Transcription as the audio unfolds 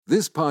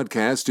This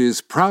podcast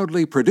is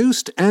proudly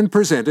produced and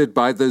presented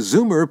by the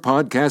Zoomer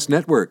Podcast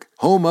Network,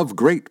 home of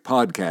great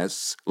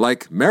podcasts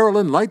like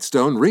Marilyn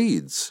Lightstone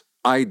Reads,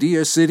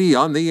 Idea City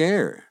on the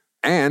Air,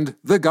 and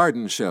The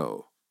Garden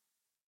Show.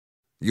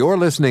 You're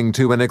listening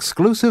to an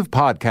exclusive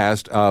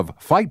podcast of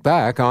Fight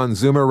Back on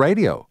Zoomer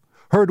Radio,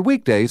 heard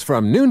weekdays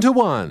from noon to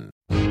 1.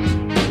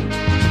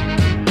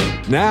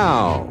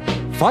 Now,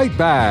 Fight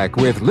Back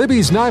with Libby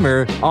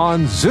Znaimer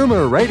on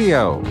Zoomer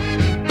Radio.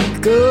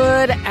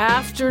 Good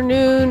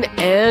afternoon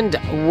and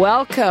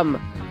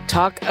welcome.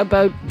 Talk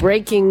about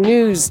breaking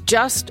news.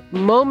 Just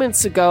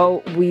moments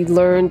ago, we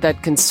learned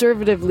that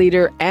Conservative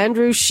leader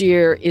Andrew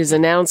Scheer is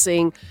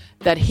announcing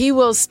that he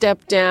will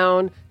step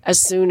down as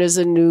soon as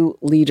a new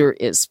leader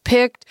is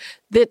picked.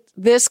 That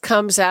this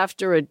comes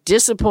after a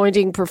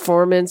disappointing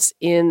performance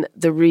in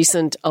the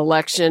recent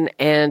election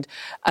and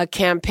a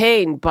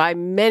campaign by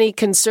many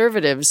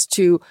Conservatives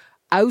to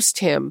oust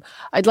him.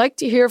 I'd like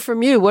to hear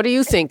from you. What do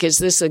you think? Is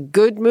this a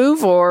good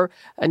move or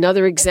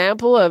another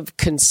example of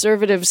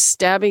Conservatives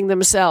stabbing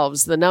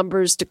themselves? The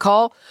numbers to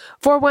call,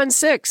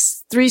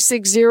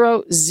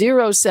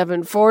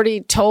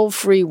 416-360-0740,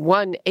 toll-free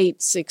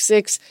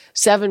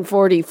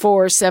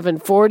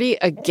 1-866-744-740.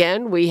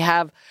 Again, we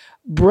have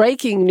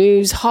breaking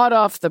news, hot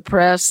off the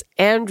press.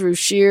 Andrew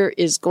Scheer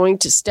is going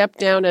to step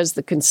down as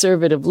the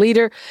Conservative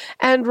leader.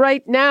 And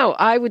right now,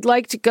 I would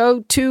like to go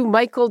to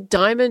Michael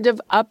Diamond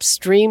of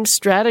Upstream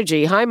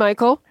Strategy. Hi,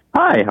 Michael.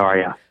 Hi, how are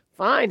you?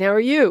 Fine. How are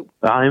you?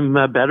 I'm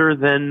better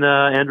than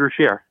Andrew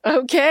Scheer.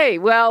 Okay.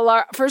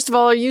 Well, first of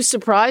all, are you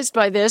surprised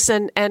by this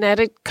and at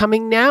it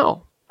coming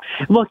now?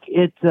 Look,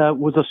 it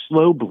was a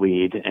slow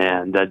bleed,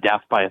 and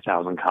death by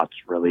 1,000 cuts,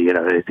 really.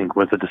 I think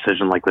with a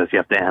decision like this, you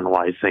have to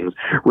analyze things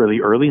really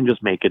early and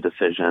just make a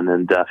decision.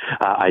 And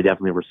I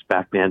definitely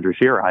respect Andrew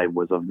Scheer. I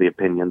was of the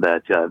opinion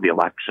that the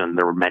election,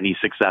 there were many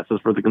successes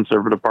for the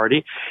Conservative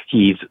Party.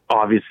 He's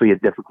obviously a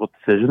difficult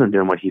decision and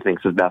doing what he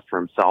thinks is best for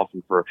himself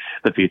and for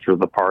the future of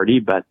the party.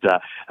 But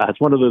it's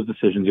one of those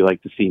decisions you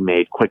like to see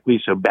made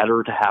quickly. So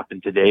better to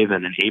happen today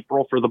than in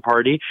April for the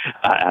party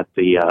at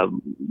the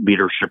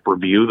leadership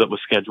review that was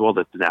scheduled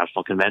at the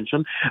National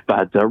Convention,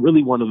 but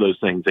really one of those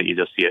things that you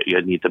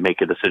need to make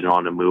a decision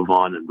on and move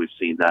on, and we've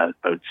seen about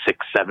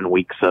 6-7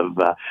 weeks of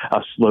a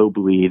slow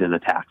bleed and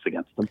attacks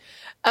against them.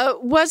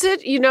 Was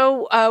it,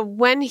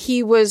 when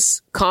he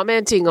was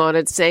commenting on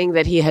it, saying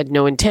that he had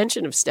no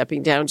intention of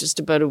stepping down just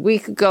about a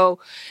week ago,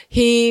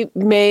 he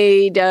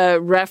made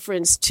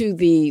reference to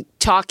the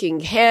talking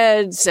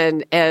heads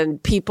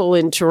and people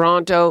in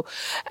Toronto,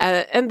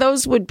 and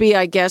those would be,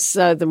 I guess,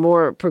 the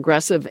more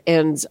progressive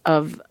ends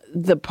of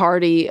the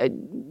party.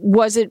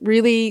 Was it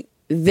really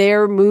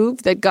their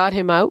move that got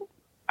him out?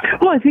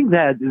 Well, I think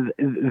that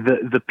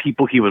the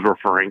people he was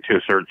referring to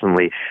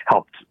certainly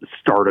helped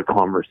start a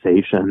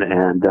conversation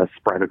and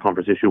spread a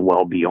conversation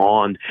well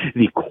beyond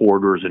the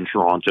quarters in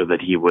Toronto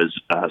that he was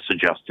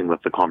suggesting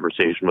that the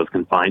conversation was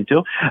confined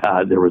to.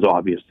 There was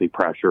obviously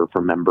pressure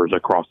from members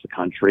across the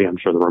country. I'm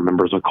sure there were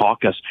members of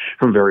caucus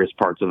from various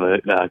parts of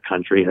the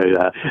country.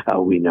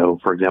 We know,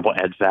 for example,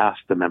 Ed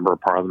Fast, the member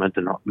of Parliament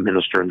and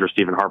Minister under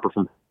Stephen Harper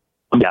from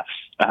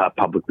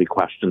publicly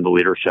questioned the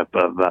leadership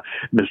of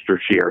Mr.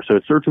 Scheer. So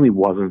it certainly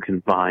wasn't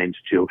confined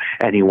to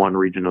any one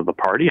region of the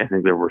party. I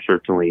think there were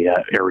certainly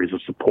areas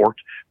of support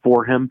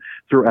for him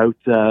throughout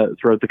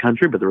the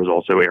country, but there was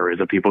also areas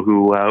of people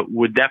who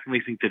would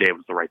definitely think today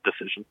was the right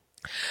decision.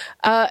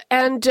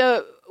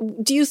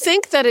 Do you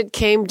think that it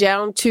came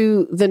down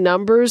to the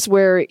numbers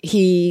where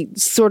he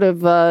sort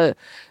of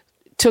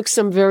took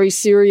some very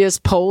serious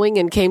polling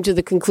and came to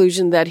the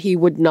conclusion that he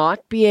would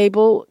not be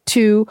able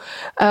to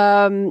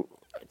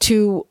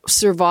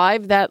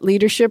survive that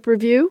leadership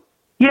review?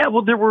 Yeah,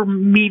 well, there were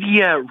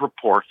media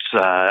reports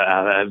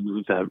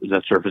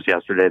that surfaced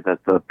yesterday that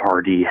the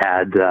party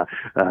had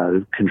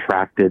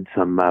contracted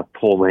some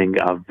polling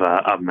of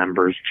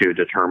members to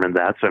determine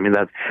that. So, I mean,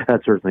 that's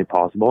certainly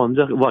possible. And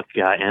just look,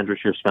 Andrew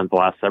Scheer spent the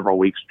last several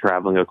weeks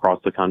traveling across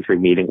the country,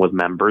 meeting with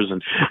members,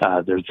 and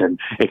there's been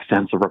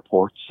extensive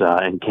reports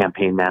and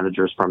campaign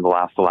managers from the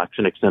last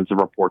election, extensive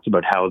reports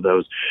about how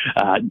those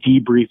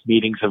debrief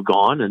meetings have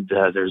gone, and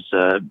there's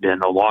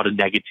been a lot of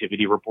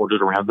negativity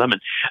reported around them.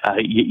 And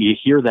you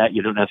hear that,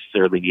 you don't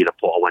necessarily need a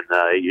poll when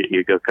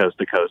you go coast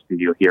to coast and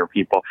you hear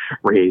people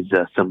raise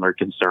similar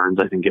concerns.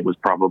 I think it was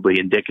probably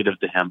indicative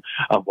to him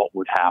of what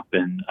would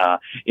happen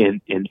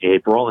in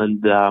April.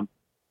 And,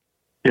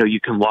 you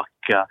can look,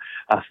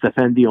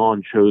 Stéphane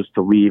Dion chose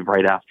to leave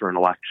right after an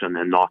election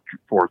and not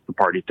force the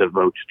party to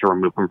vote to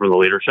remove him from the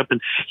leadership.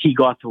 And he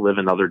got to live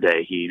another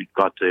day. He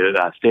got to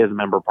stay as a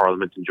member of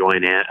parliament and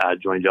join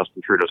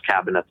Justin Trudeau's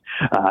cabinet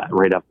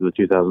right after the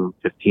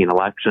 2015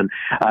 election.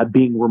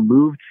 Being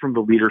removed from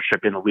the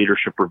leadership in a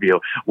leadership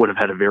review would have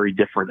had a very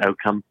different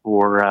outcome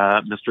for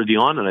Mr.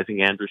 Dion. And I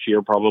think Andrew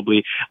Scheer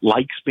probably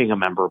likes being a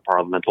member of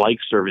parliament,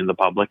 likes serving the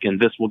public, and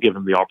this will give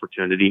him the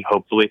opportunity,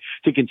 hopefully,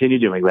 to continue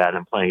doing that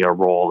and playing a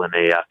role in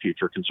a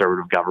future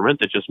Conservative government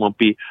that just won't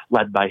be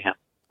led by him.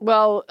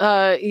 Well,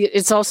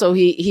 it's also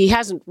he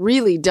hasn't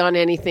really done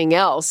anything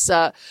else.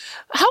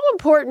 How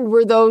important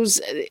were those?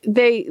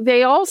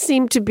 They all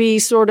seem to be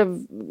sort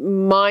of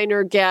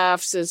minor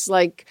gaffes. It's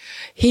like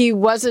he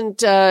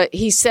wasn't.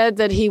 He said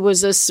that he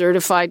was a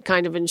certified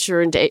kind of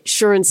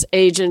insurance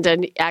agent,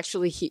 and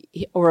actually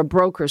or a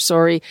broker,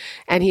 sorry,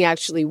 and he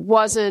actually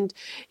wasn't.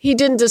 He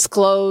didn't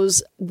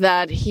disclose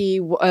that he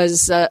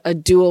was a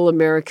dual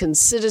American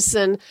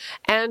citizen,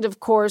 and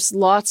of course,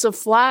 lots of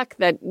flack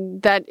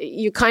that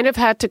you kind of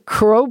had to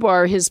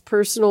crowbar his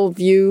personal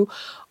view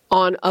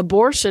on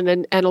abortion,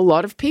 and a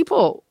lot of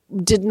people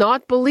did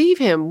not believe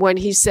him when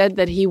he said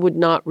that he would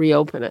not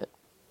reopen it.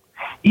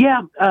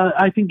 Yeah,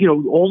 I think,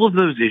 all of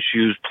those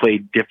issues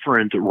played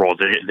different roles.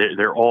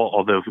 They're all,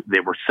 although they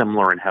were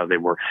similar in how they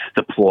were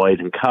deployed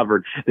and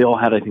covered, they all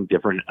had, I think,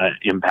 different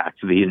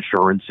impacts. The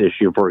insurance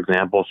issue, for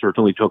example,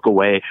 certainly took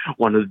away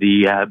one of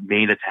the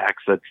main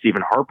attacks that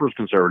Stephen Harper's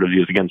Conservatives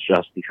used against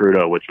Justin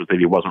Trudeau, which was that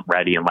he wasn't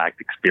ready and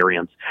lacked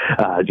experience.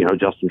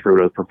 Justin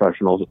Trudeau's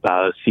professional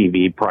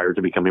CV prior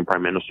to becoming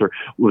Prime Minister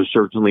was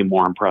certainly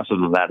more impressive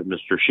than that of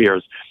Mr.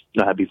 Scheer's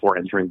before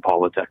entering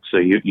politics. So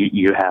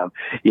you have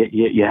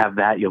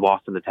that. You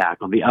lost an attack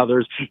on the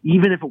others,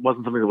 even if it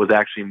wasn't something that was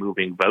actually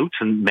moving votes,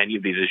 and many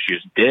of these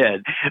issues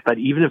did. But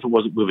even if it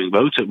wasn't moving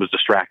votes, it was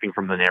distracting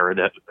from the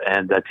narrative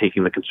and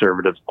taking the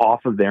Conservatives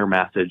off of their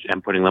message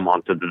and putting them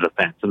onto the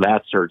defense. And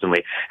that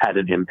certainly had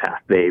an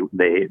impact. They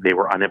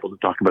were unable to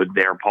talk about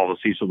their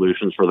policy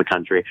solutions for the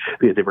country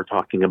because they were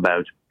talking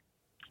about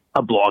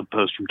a blog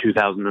post from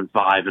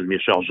 2005 and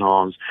Michel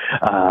Jean's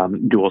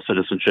dual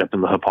citizenship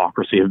and the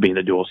hypocrisy of being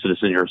a dual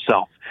citizen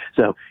yourself.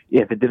 So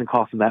if it didn't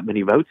cost them that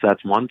many votes,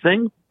 that's one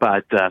thing,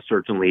 but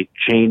certainly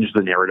changed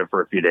the narrative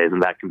for a few days,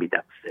 and that can be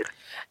devastating.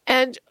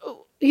 And,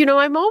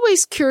 I'm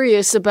always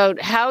curious about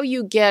how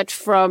you get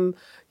from,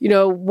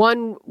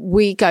 1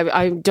 week,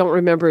 I don't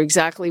remember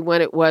exactly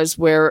when it was,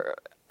 where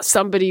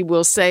somebody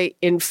will say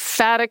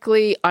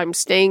emphatically, I'm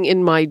staying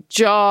in my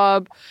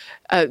job.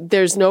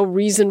 There's no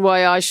reason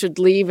why I should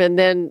leave. And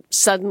then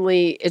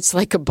suddenly it's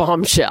like a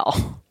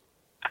bombshell.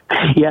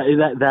 Yeah,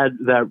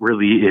 that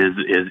really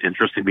is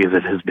interesting because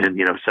it has been,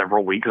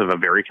 several weeks of a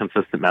very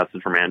consistent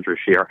message from Andrew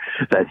Scheer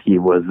that he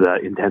was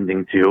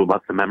intending to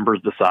let the members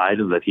decide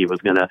and that he was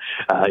going to,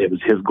 it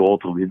was his goal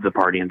to lead the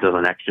party into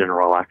the next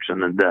general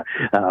election. And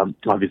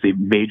obviously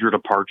major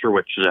departure,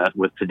 which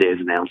with today's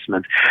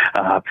announcement,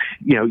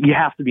 you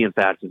have to be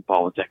emphatic in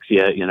politics.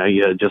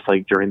 Just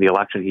like during the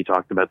election, he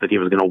talked about that he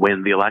was going to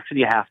win the election.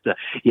 You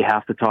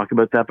have to talk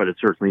about that, but it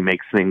certainly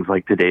makes things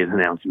like today's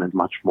announcement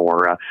much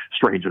more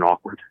strange and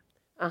awkward.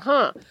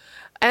 Uh-huh.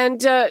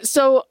 And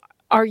so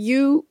are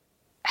you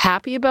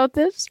happy about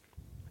this?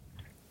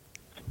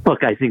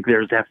 Look, I think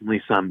there's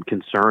definitely some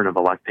concern of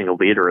electing a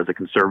leader as a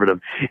Conservative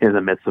in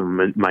the midst of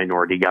a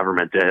minority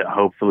government.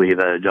 Hopefully,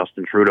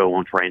 Justin Trudeau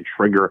won't try and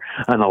trigger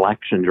an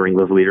election during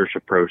this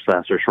leadership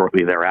process or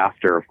shortly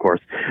thereafter. Of course,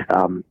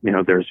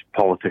 there's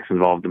politics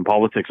involved in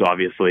politics,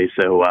 obviously,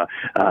 so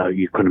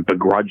you couldn't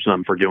begrudge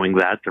them for doing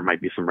that. There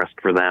might be some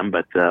risk for them,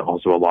 but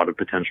also a lot of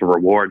potential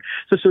reward.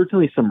 So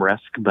certainly some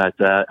risk, but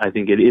I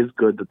think it is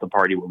good that the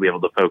party will be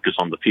able to focus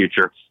on the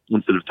future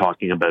instead of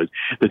talking about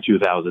the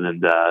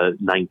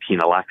 2019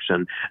 election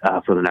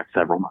for the next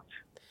several months.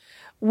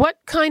 What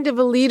kind of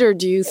a leader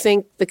do you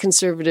think the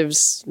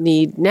Conservatives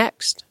need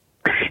next?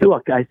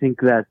 Look, I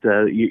think that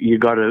you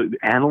got to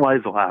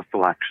analyze the last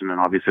election, and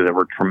obviously there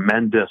were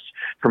tremendous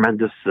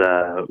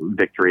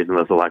victories in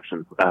this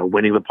election.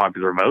 Winning the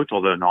popular vote,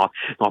 although not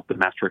the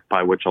metric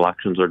by which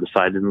elections are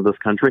decided in this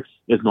country,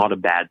 is not a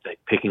bad thing.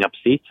 Picking up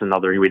seats,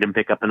 we didn't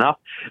pick up enough,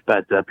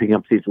 but picking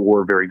up seats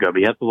were very good.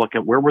 We have to look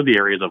at where were the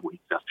areas of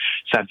weakness: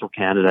 Central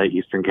Canada,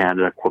 Eastern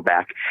Canada,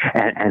 Quebec,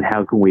 and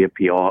how can we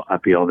appeal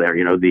there?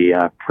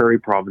 The prairie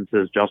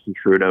provinces. Justin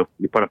Trudeau,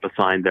 you put up a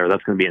sign there.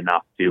 That's going to be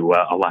enough to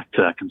elect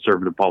Conservative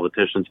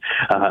politicians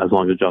as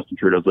long as Justin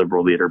Trudeau's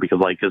Liberal leader, because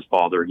like his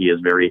father, he is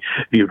very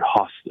viewed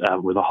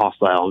with a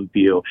hostile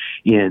view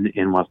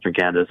in Western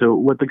Canada. So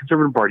what the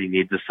Conservative Party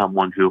needs is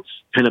someone who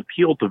can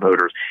appeal to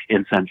voters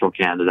in Central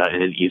Canada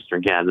and in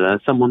Eastern Canada.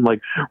 Someone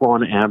like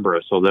Ron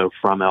Ambrose, although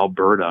from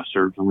Alberta,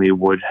 certainly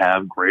would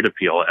have great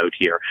appeal out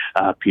here.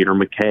 Peter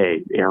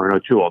MacKay, Aaron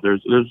O'Toole.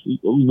 There's a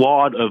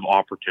lot of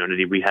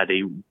opportunity. We had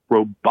a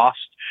robust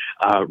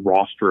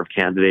roster of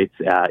candidates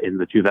in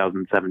the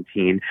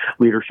 2017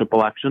 leadership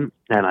election.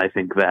 And I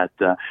think that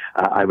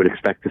I would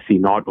expect to see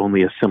not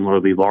only a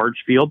similarly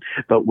large field,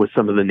 but with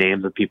some of the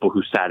names of people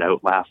who sat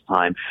out last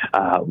time,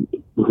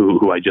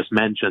 who I just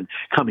mentioned,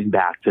 coming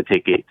back to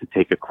take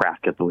a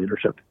crack at the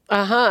leadership.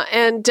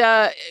 And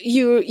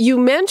you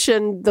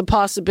mentioned the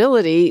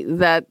possibility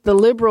that the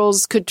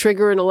Liberals could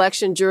trigger an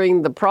election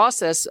during the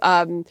process,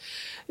 but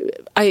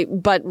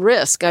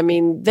risk. I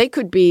mean, they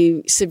could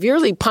be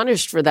severely punished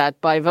punished for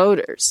that by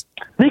voters.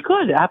 They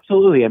could,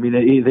 absolutely. I mean,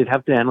 they'd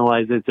have to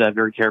analyze it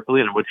very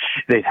carefully, and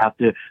they'd have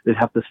to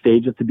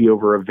stage it to be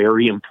over a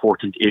very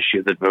important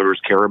issue that voters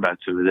care about,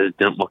 so that it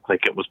didn't look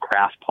like it was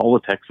crass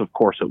politics. Of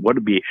course, it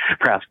would be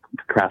crass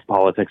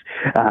politics,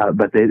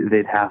 but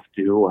they'd have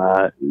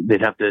to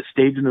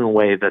stage it in a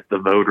way that the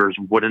voters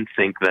wouldn't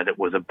think that it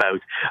was about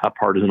a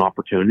partisan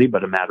opportunity,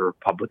 but a matter of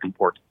public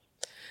importance.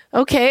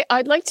 Okay,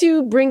 I'd like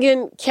to bring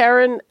in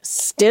Karen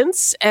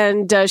Stintz,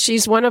 and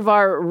she's one of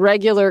our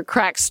regular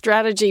Crack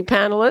Strategy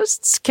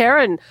panelists.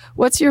 Karen,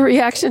 what's your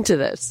reaction to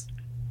this?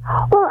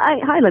 Well,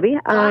 hi, Libby.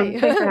 Hi.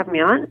 Thanks for having me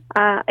on.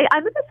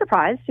 I'm a bit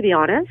surprised, to be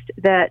honest,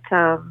 that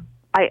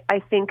I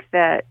think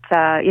that,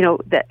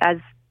 that as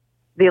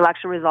the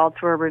election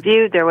results were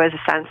reviewed, there was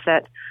a sense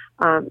that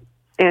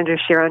Andrew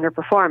Scheer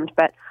underperformed.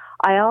 But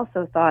I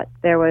also thought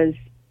there was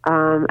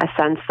a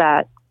sense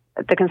that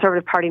the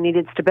Conservative Party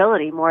needed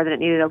stability more than it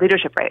needed a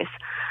leadership race.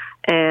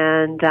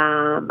 And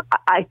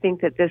I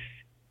think that this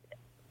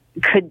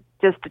could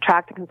just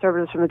detract the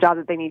Conservatives from the job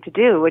that they need to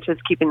do, which is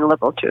keeping the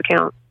Liberals to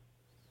account.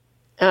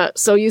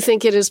 So you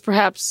think it is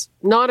perhaps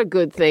not a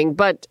good thing,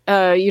 but,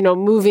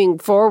 moving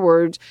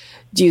forward,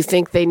 do you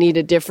think they need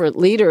a different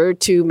leader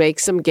to make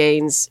some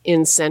gains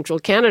in central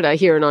Canada,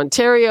 here in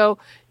Ontario,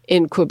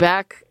 in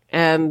Quebec,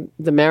 and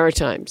the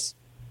Maritimes?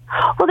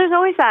 Well, there's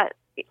always that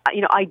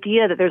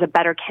idea that there's a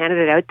better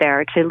candidate out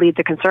there to lead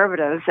the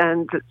Conservatives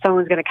and that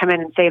someone's going to come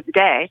in and save the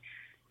day.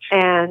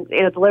 And,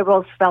 the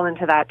Liberals fell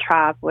into that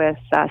trap with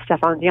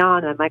Stéphane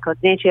Dion and Michael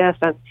Ignatieff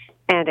and.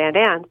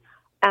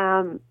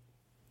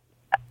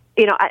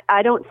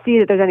 I don't see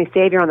that there's any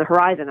savior on the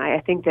horizon. I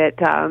think that,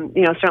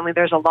 certainly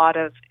there's a lot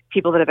of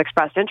people that have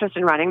expressed interest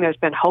in running. There's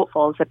been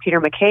hopefuls that Peter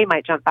MacKay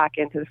might jump back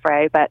into the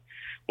fray. But,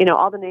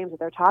 all the names that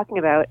they're talking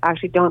about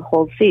actually don't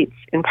hold seats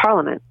in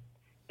Parliament.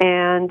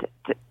 And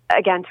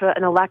again, to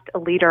elect a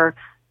leader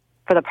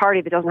for the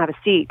party that doesn't have a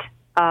seat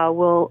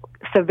will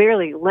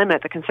severely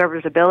limit the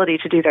Conservatives' ability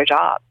to do their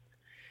job.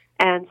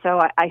 And so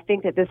I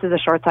think that this is a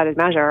short-sighted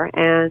measure.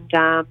 And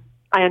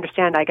I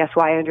understand, I guess,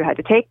 why Andrew had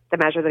to take the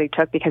measure that he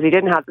took, because he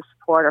didn't have the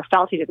support or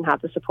felt he didn't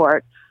have the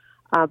support.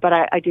 But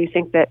I do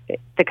think that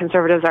the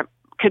Conservatives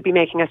could be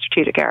making a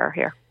strategic error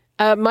here.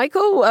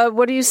 Michael,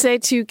 what do you say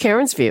to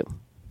Karen's view?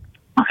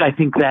 I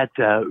think that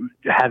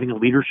having a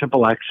leadership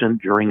election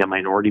during a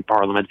minority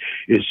parliament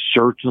is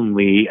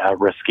certainly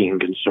risky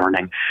and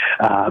concerning,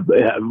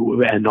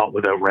 and not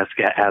without risk,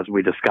 as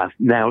we discussed.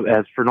 Now,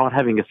 as for not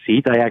having a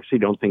seat, I actually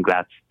don't think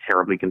that's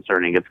terribly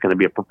concerning. It's going to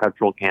be a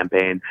perpetual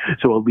campaign.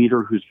 So a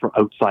leader who's from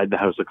outside the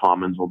House of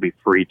Commons will be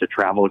free to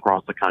travel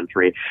across the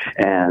country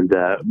and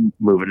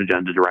move an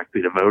agenda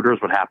directly to voters.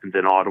 What happens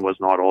in Ottawa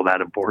is not all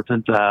that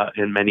important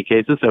in many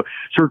cases. So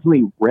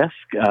certainly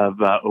risk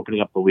of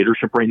opening up the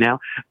leadership right now,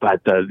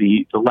 but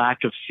the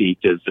lack of seat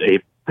is a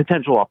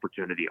potential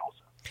opportunity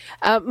also.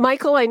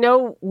 Michael, I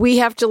know we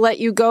have to let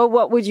you go.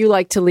 What would you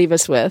like to leave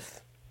us with?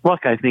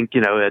 Look, I think,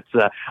 it's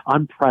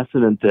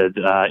unprecedented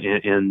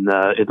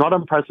it's not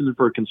unprecedented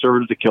for a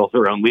Conservative to kill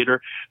their own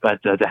leader,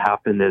 but to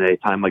happen at a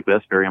time like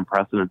this, very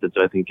unprecedented.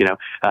 So I think,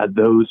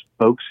 those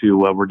folks who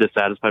were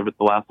dissatisfied with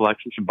the last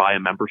election should buy a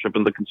membership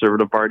in the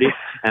Conservative Party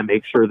and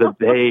make sure that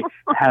they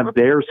have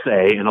their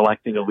say in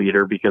electing a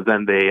leader, because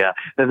then they're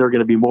going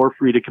to be more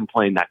free to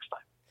complain next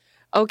time.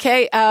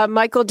 Okay,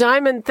 Michael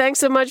Diamond, thanks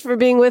so much for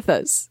being with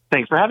us.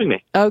 Thanks for having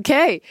me.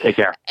 Okay. Take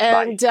care.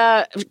 And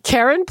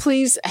Karen,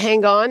 please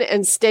hang on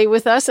and stay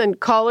with us. And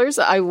callers,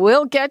 I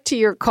will get to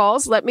your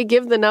calls. Let me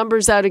give the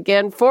numbers out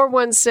again.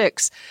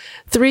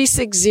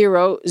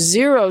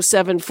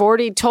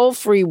 416-360-0740. Toll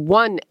free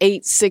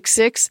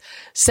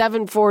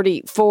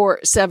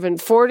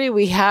 1-866-740-4740.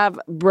 We have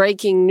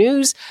breaking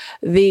news.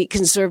 The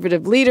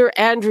Conservative leader,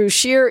 Andrew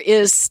Scheer,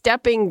 is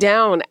stepping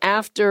down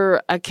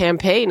after a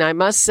campaign, I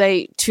must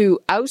say, to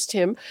oust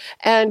him.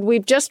 And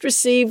we've just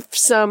received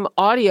some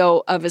audio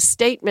of a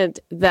statement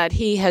that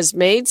he has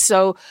made.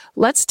 So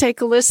let's take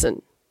a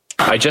listen.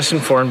 I just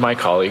informed my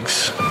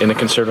colleagues in the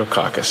Conservative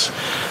caucus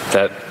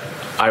that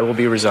I will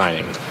be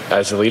resigning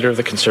as the leader of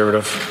the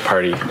Conservative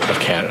Party of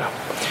Canada.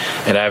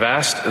 And I've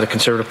asked the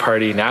Conservative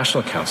Party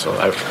National Council,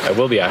 I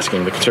will be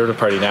asking the Conservative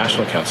Party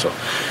National Council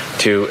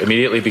to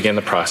immediately begin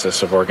the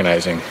process of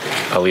organizing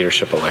a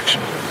leadership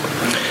election.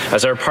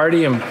 As our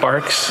party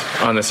embarks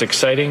on this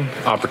exciting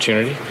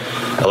opportunity,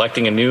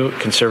 electing a new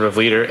Conservative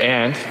leader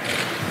and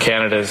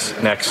Canada's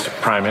next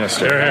Prime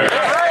Minister.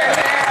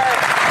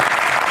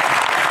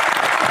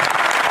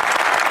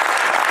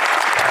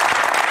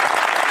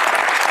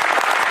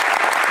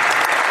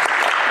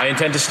 I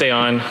intend to stay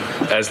on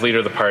as leader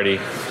of the party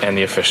and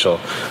the official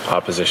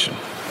opposition.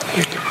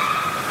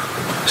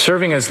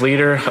 Serving as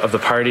leader of the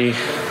party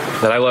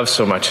that I love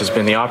so much has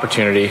been the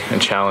opportunity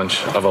and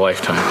challenge of a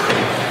lifetime.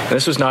 And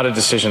this was not a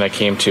decision I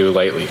came to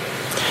lightly.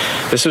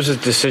 This was a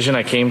decision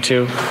I came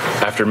to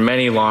after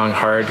many long,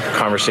 hard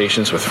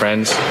conversations with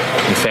friends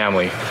and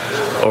family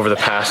over the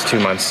past 2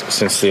 months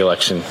since the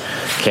election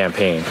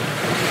campaign.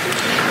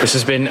 This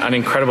has been an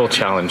incredible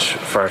challenge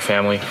for our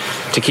family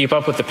to keep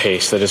up with the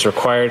pace that is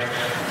required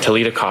to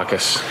lead a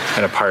caucus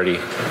and a party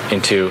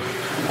into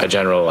a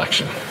general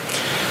election.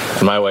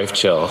 And my wife,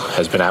 Jill,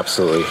 has been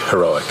absolutely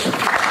heroic.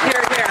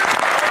 Hear, hear.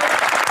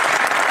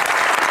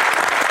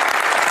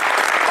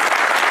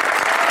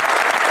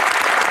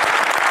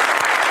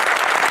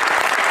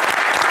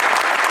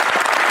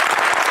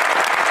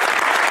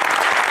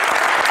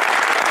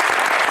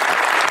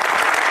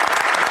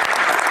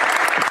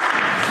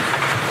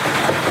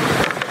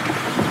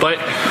 But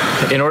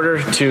in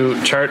order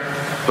to chart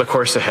the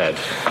course ahead,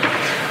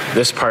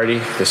 this party,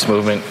 this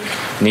movement,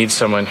 needs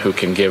someone who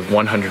can give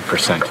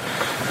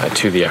 100%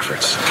 to the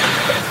efforts.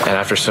 And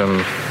after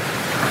some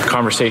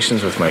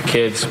conversations with my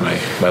kids,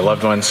 my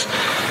loved ones,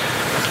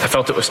 I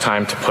felt it was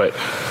time to put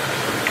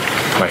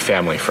my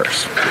family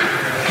first.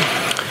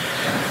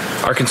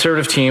 Our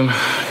Conservative team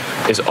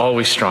is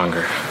always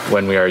stronger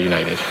when we are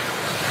united.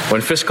 When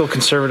fiscal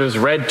Conservatives,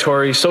 Red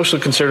Tories, Social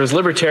Conservatives,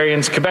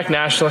 Libertarians, Quebec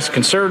Nationalists,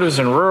 Conservatives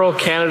in rural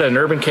Canada and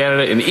urban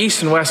Canada, in the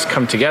East and West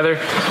come together,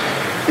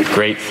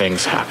 great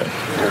things happen.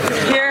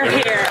 Hear,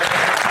 hear.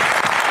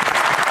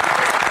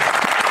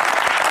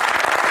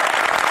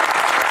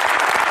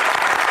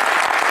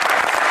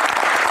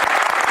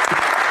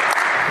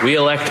 We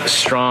elect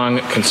strong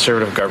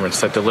Conservative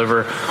governments that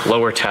deliver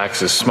lower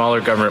taxes,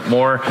 smaller government,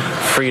 more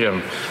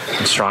freedom,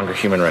 and stronger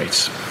human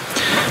rights.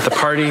 The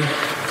party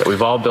that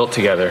we've all built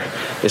together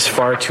is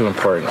far too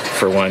important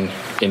for one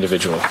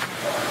individual.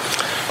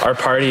 Our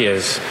party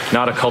is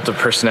not a cult of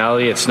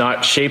personality. It's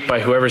not shaped by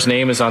whoever's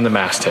name is on the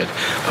masthead,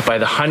 but by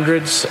the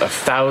hundreds of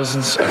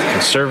thousands of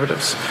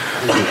Conservatives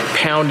who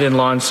pound in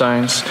lawn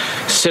signs,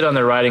 sit on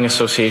their riding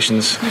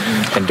associations,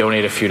 and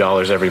donate a few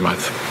dollars every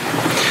month.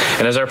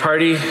 And as our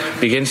party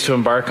begins to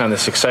embark on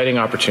this exciting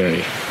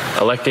opportunity,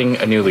 electing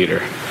a new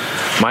leader,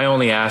 my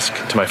only ask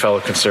to my fellow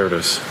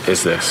Conservatives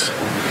is this: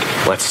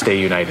 let's stay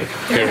united.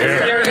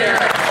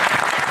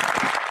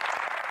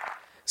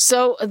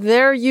 So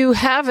there you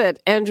have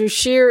it. Andrew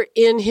Scheer,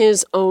 in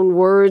his own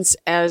words,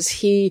 as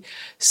he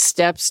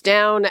steps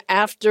down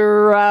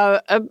after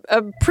a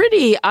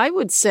pretty, I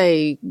would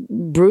say,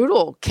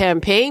 brutal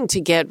campaign to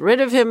get rid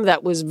of him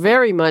that was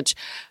very much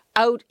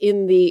out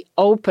in the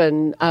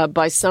open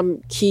by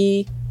some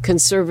key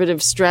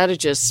Conservative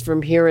strategists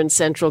from here in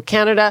central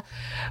Canada.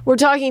 We're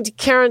talking to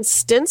Karen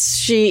Stintz.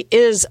 She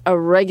is a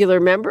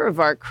regular member of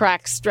our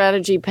Crack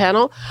Strategy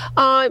panel.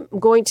 I'm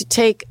going to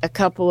take a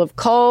couple of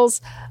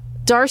calls.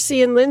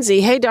 Darcy and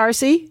Lindsay. Hey,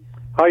 Darcy.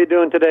 How are you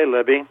doing today,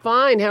 Libby?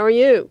 Fine. How are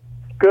you?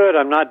 Good.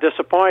 I'm not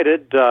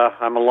disappointed.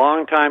 I'm a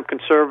long-time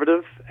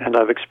Conservative, and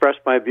I've expressed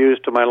my views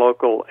to my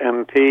local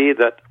MP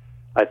that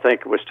I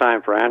think it was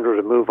time for Andrew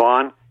to move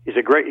on. He's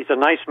a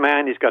nice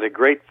man. He's got a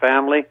great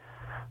family,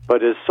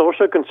 but his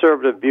social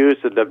conservative views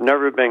that have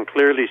never been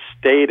clearly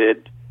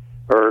stated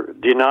or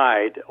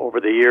denied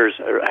over the years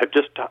have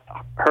just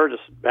hurt us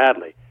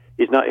badly.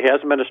 He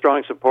hasn't been a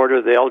strong supporter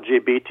of the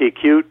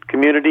LGBTQ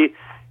community.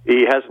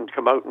 He hasn't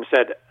come out and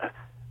said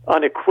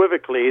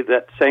unequivocally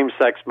that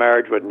same-sex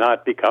marriage would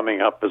not be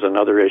coming up as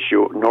another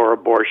issue, nor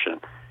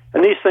abortion.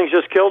 And these things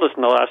just killed us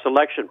in the last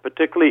election,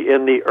 particularly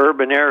in the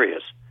urban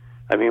areas.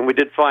 I mean, we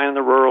did fine in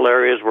the rural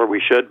areas where we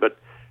should, but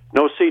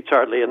no seats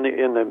hardly in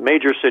the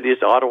major cities,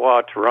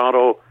 Ottawa,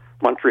 Toronto,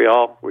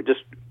 Montreal.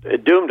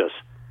 It doomed us.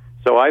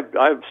 So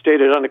I've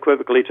stated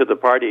unequivocally to the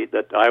party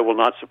that I will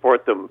not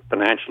support them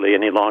financially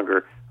any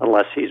longer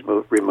unless he's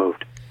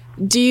removed.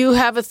 Do you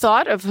have a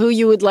thought of who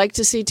you would like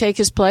to see take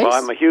his place? Well,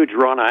 I'm a huge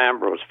Rona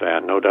Ambrose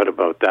fan, no doubt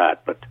about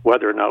that. But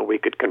whether or not we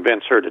could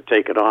convince her to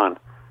take it on,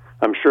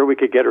 I'm sure we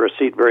could get her a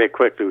seat very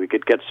quickly. We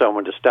could get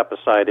someone to step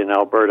aside in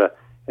Alberta,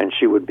 and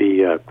she would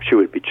be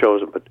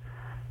chosen. But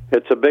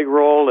it's a big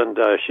role, and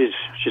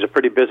she's a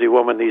pretty busy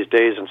woman these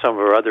days, and some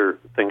of her other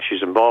things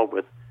she's involved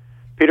with.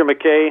 Peter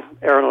MacKay,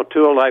 Aaron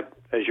O'Toole,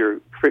 as your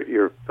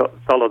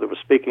fellow that was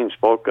speaking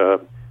spoke.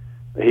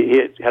 He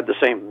had the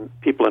same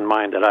people in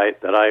mind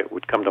that I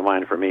would come to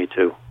mind for me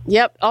too.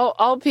 Yep,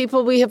 all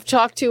people we have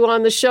talked to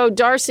on the show.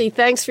 Darcy,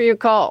 thanks for your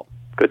call.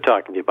 Good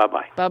talking to you.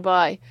 Bye-bye.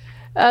 Bye-bye.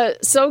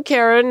 So,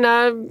 Karen,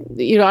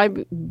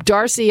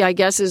 Darcy, I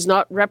guess, is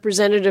not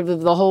representative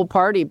of the whole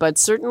party, but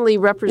certainly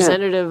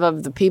representative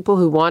of the people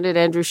who wanted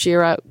Andrew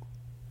Scheer out.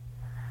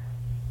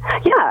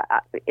 Yeah,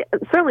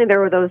 certainly there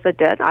were those that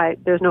did.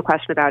 There's no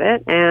question about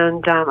it.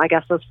 And I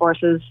guess those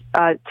forces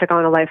took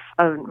on a life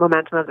of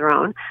momentum of their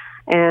own.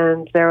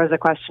 And there was a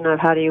question of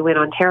how do you win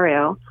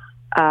Ontario?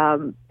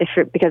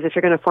 Because if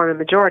you're going to form a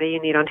majority,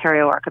 you need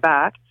Ontario or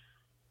Quebec.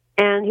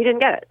 And he didn't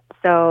get it.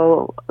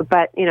 So,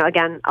 but,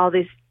 again,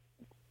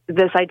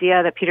 this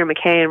idea that Peter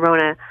MacKay and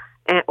Rona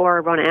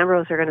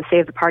Ambrose are going to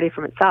save the party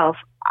from itself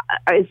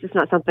is just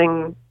not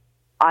something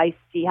I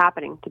see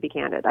happening, to be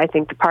candid. I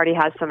think the party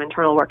has some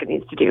internal work it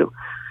needs to do.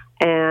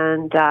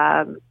 And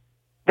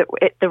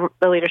the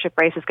leadership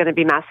race is going to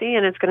be messy,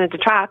 and it's going to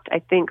detract, I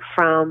think,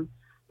 from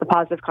the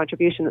positive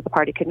contribution that the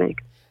party could make.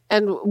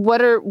 And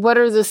what are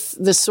the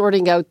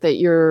sorting out that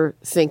you're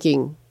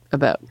thinking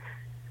about?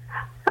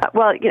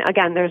 Well,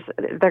 again, they're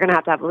going to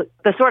have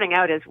the sorting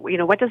out is,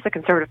 what does the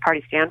Conservative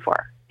Party stand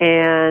for?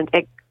 And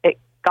it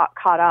got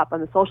caught up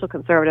on the social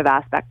conservative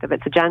aspect of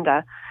its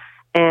agenda.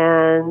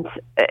 And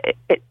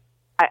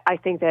I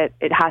think that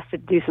it has to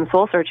do some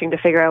soul searching to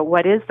figure out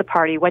what is the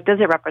party, what does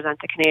it represent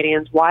to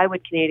Canadians, why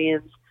would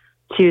Canadians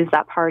choose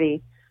that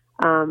party?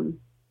 Because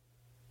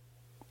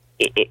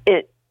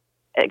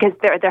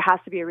there has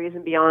to be a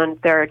reason beyond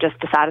they're just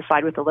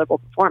dissatisfied with the Liberal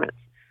performance.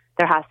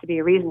 There has to be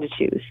a reason to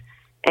choose.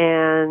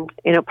 And,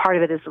 part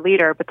of it is the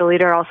leader, but the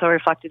leader also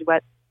reflected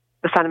what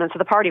the sentiments of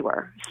the party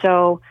were.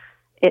 So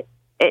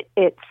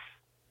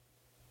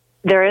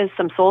there is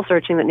some soul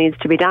searching that needs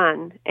to be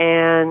done.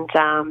 And,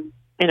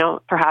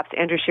 perhaps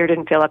Andrew Scheer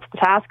didn't feel up to the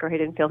task, or he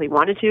didn't feel he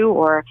wanted to,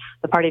 or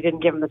the party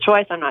didn't give him the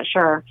choice. I'm not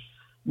sure.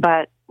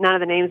 But none of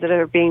the names that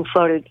are being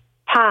floated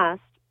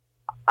past,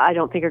 I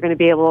don't think are going to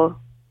be able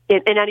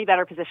in any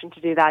better position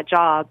to do that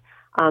job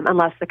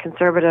unless the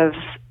Conservatives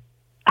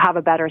have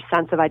a better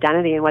sense of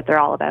identity and what they're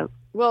all about.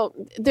 Well,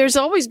 there's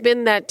always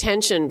been that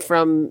tension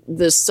from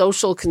the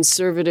social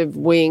conservative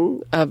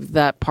wing of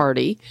that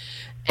party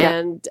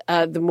and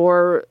the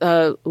more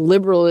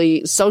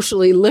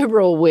socially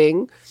liberal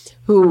wing,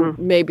 who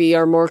maybe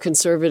are more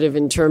conservative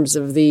in terms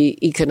of the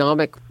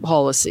economic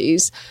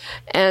policies.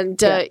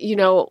 And,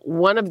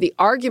 one of the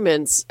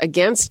arguments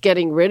against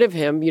getting rid of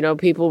him,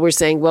 people were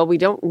saying, well, we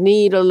don't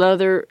need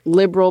another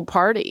liberal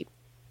party.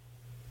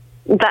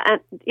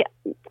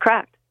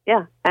 Correct.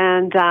 Yeah.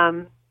 And,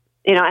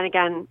 and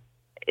again,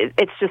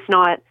 it's just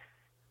not,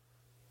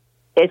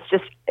 it's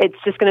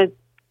just going to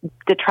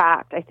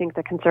detract, I think,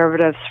 the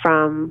Conservatives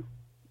from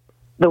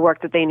the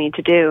work that they need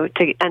to do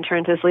to enter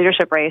into this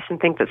leadership race and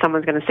think that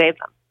someone's going to save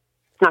them.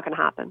 It's not going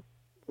to happen.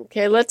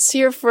 Okay, let's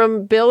hear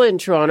from Bill in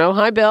Toronto.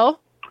 Hi,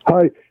 Bill.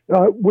 Hi.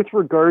 With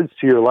regards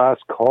to your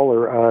last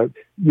caller,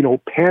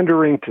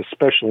 pandering to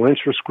special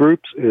interest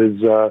groups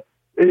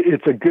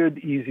it's a good,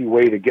 easy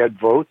way to get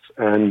votes,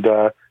 and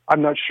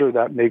I'm not sure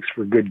that makes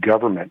for good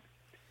government.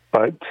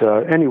 But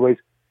anyways,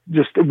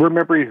 just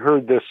remember you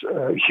heard this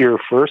here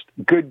first.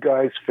 Good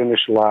guys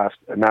finish last,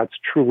 and that's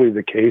truly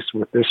the case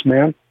with this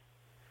man.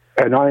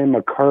 And I am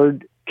a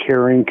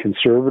card-carrying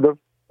Conservative.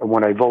 And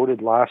when I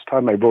voted last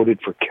time, I voted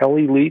for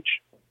Kelly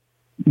Leach,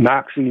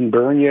 Maxime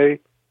Bernier,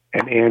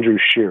 and Andrew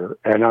Scheer.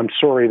 And I'm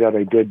sorry that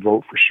I did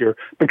vote for Scheer,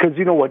 because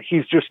you know what?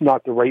 He's just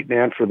not the right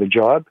man for the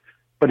job.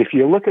 But if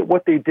you look at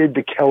what they did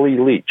to Kelly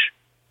Leach,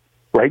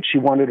 right? She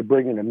wanted to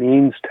bring in a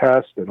means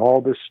test and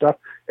all this stuff.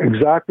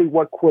 Exactly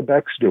what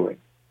Quebec's doing.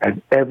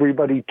 And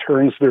everybody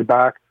turns their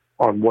back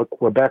on what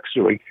Quebec's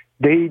doing.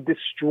 They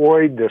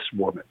destroyed this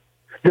woman.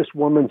 This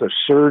woman's a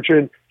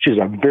surgeon. She's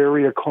a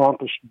very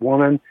accomplished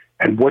woman.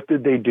 And what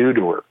did they do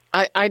to her?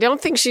 I don't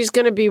think she's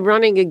going to be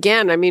running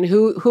again. I mean,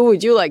 who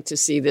would you like to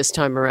see this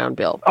time around,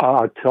 Bill?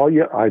 I'll tell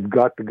you, I've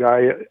got the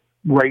guy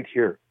right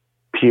here,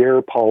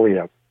 Pierre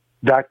Poilievre.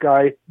 That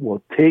guy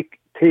will take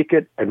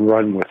it and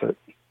run with it.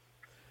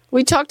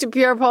 We talk to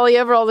Pierre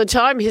Poilievre all the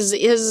time.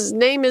 His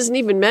name isn't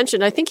even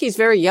mentioned. I think he's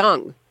very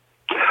young.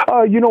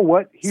 You know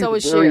what? He's so a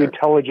very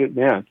intelligent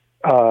man.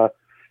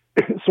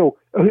 So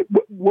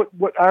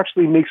what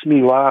actually makes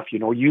me laugh,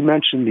 you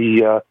mentioned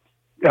the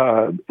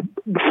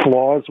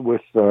flaws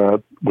with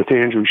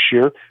Andrew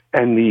Scheer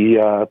and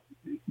the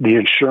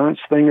insurance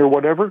thing or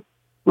whatever.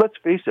 Let's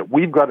face it,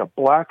 we've got a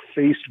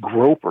black-faced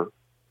groper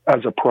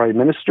as a prime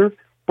minister.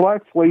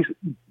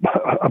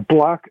 A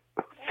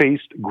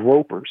black-faced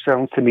groper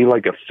sounds to me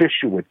like a fish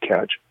you would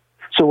catch.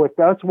 So if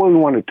that's what we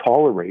want to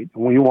tolerate,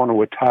 and we want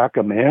to attack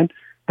a man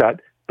that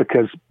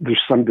because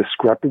there's some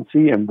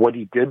discrepancy in what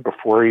he did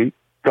before he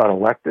got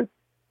elected.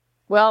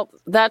 Well,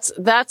 that's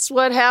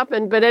what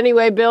happened. But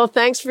anyway, Bill,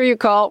 thanks for your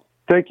call.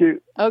 Thank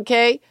you.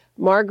 Okay.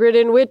 Margaret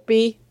in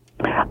Whitby.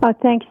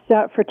 Thanks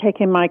for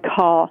taking my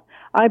call.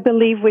 I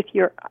believe with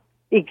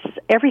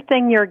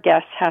everything your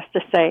guest has to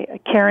say.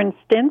 Karen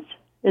Stintz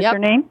is her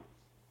name?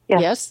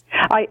 Yes.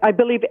 I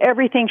believe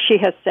everything she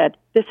has said.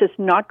 This is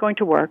not going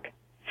to work.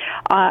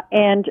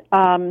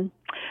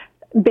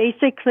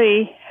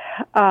 Basically,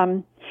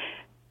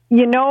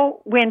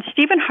 when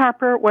Stephen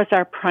Harper was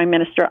our prime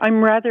minister,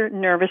 I'm rather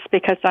nervous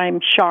because I'm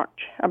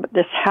shocked about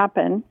this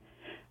happened.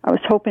 I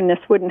was hoping this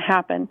wouldn't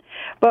happen.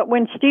 But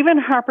when Stephen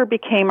Harper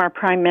became our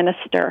prime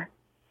minister,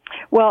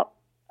 well,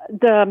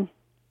 the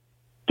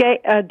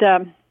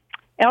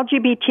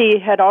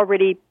LGBT had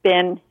already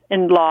been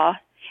in law,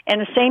 and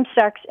the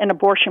same-sex and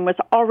abortion was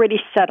already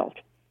settled.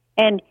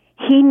 And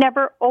he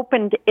never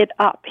opened it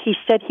up. He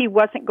said he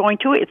wasn't going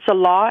to. It's a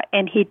law,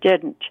 and he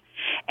didn't.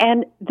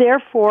 And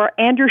therefore,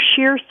 Andrew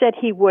Scheer said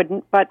he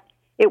wouldn't, but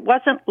it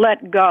wasn't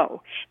let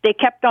go. They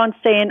kept on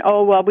saying,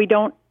 oh, well, we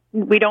don't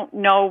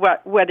know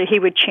whether he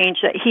would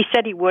change that. He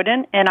said he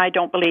wouldn't, and I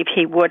don't believe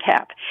he would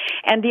have.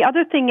 And the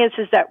other thing is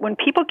that when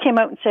people came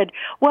out and said,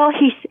 well,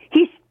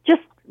 he's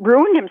just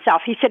ruined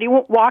himself. He said he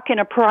won't walk in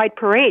a pride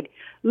parade.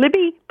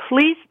 Libby,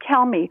 please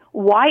tell me,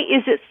 why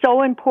is it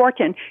so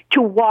important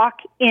to walk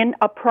in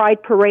a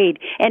pride parade?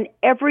 And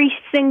every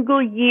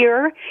single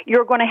year,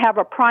 you're going to have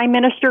a prime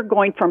minister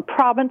going from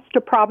province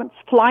to province,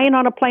 flying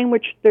on a plane,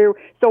 which they're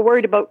so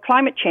worried about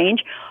climate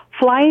change,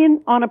 flying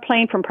on a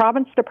plane from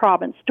province to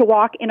province to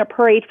walk in a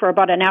parade for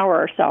about an hour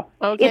or so.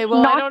 Okay,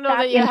 well, I don't know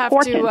that you have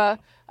to...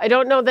 I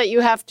don't know that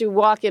you have to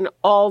walk in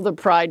all the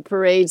pride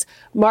parades.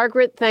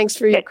 Margaret, thanks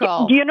for your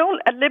call. Do you know,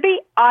 Libby,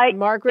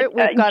 Margaret,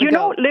 we've got to go. You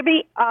know,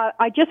 Libby,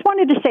 I just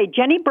wanted to say,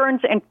 Jenny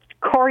Burns and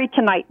Corey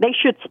tonight, they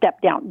should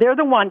step down. They're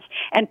the ones.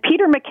 And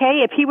Peter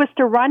MacKay, if he was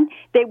to run,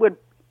 they would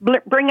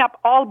bring up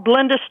all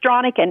Belinda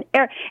Stronach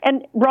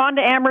and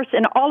Rhonda Amherst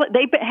and all.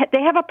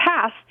 They have a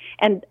past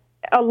and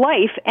a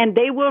life, and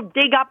they will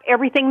dig up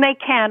everything they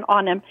can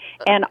on him,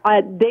 and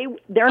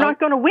they're not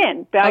going to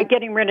win by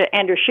getting rid of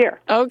Andrew Scheer.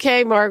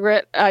 Okay,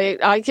 Margaret,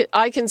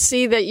 I can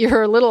see that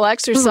you're a little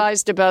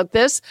exercised about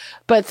this,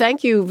 but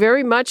thank you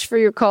very much for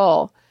your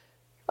call.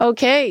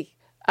 Okay,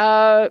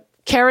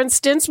 Karen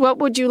Stintz, what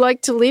would you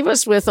like to leave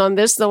us with on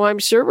this, though I'm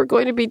sure we're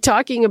going to be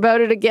talking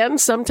about it again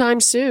sometime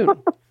soon?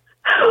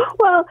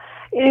 Well,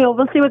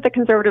 we'll see what the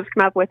Conservatives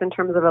come up with in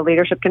terms of a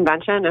leadership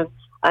convention,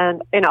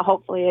 and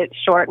hopefully it's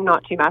short and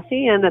not too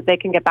messy, and that they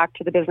can get back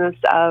to the business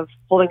of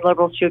holding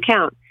Liberals to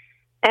account.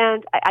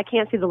 And I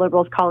can't see the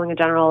Liberals calling a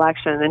general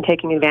election and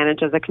taking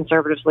advantage of the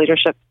Conservatives'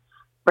 leadership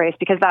race,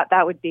 because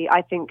that would be,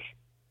 I think,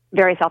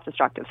 very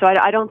self-destructive. So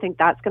I don't think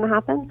that's going to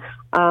happen,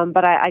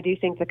 but I do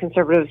think the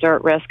Conservatives are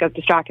at risk of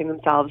distracting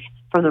themselves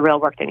from the real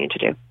work they need to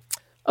do.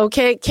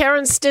 Okay,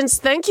 Karen Stintz,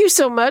 thank you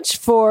so much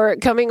for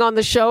coming on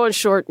the show on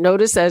short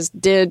notice, as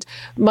did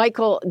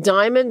Michael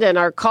Diamond and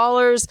our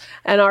callers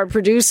and our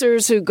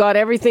producers who got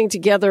everything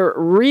together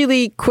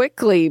really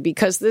quickly,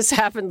 because this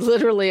happened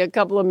literally a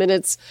couple of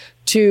minutes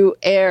to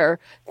air.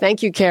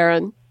 Thank you,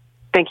 Karen.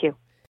 Thank you.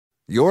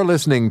 You're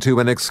listening to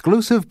an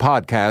exclusive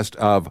podcast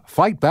of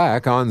Fight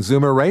Back on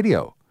Zoomer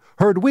Radio.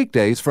 Heard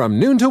weekdays from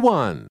noon to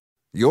 1.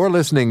 You're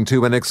listening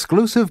to an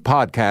exclusive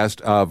podcast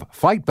of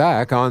Fight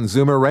Back on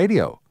Zoomer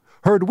Radio.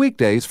 Heard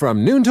weekdays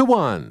from noon to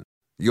 1.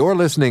 You're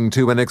listening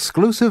to an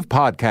exclusive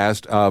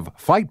podcast of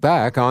Fight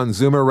Back on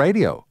Zoomer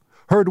Radio.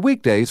 Heard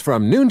weekdays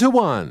from noon to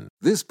 1.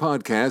 This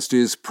podcast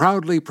is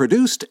proudly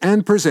produced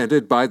and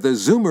presented by the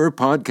Zoomer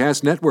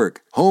Podcast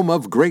Network, home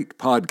of great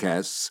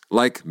podcasts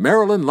like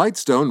Marilyn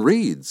Lightstone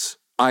Reads,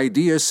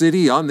 Idea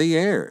City on the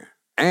Air,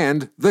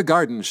 and The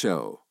Garden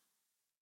Show.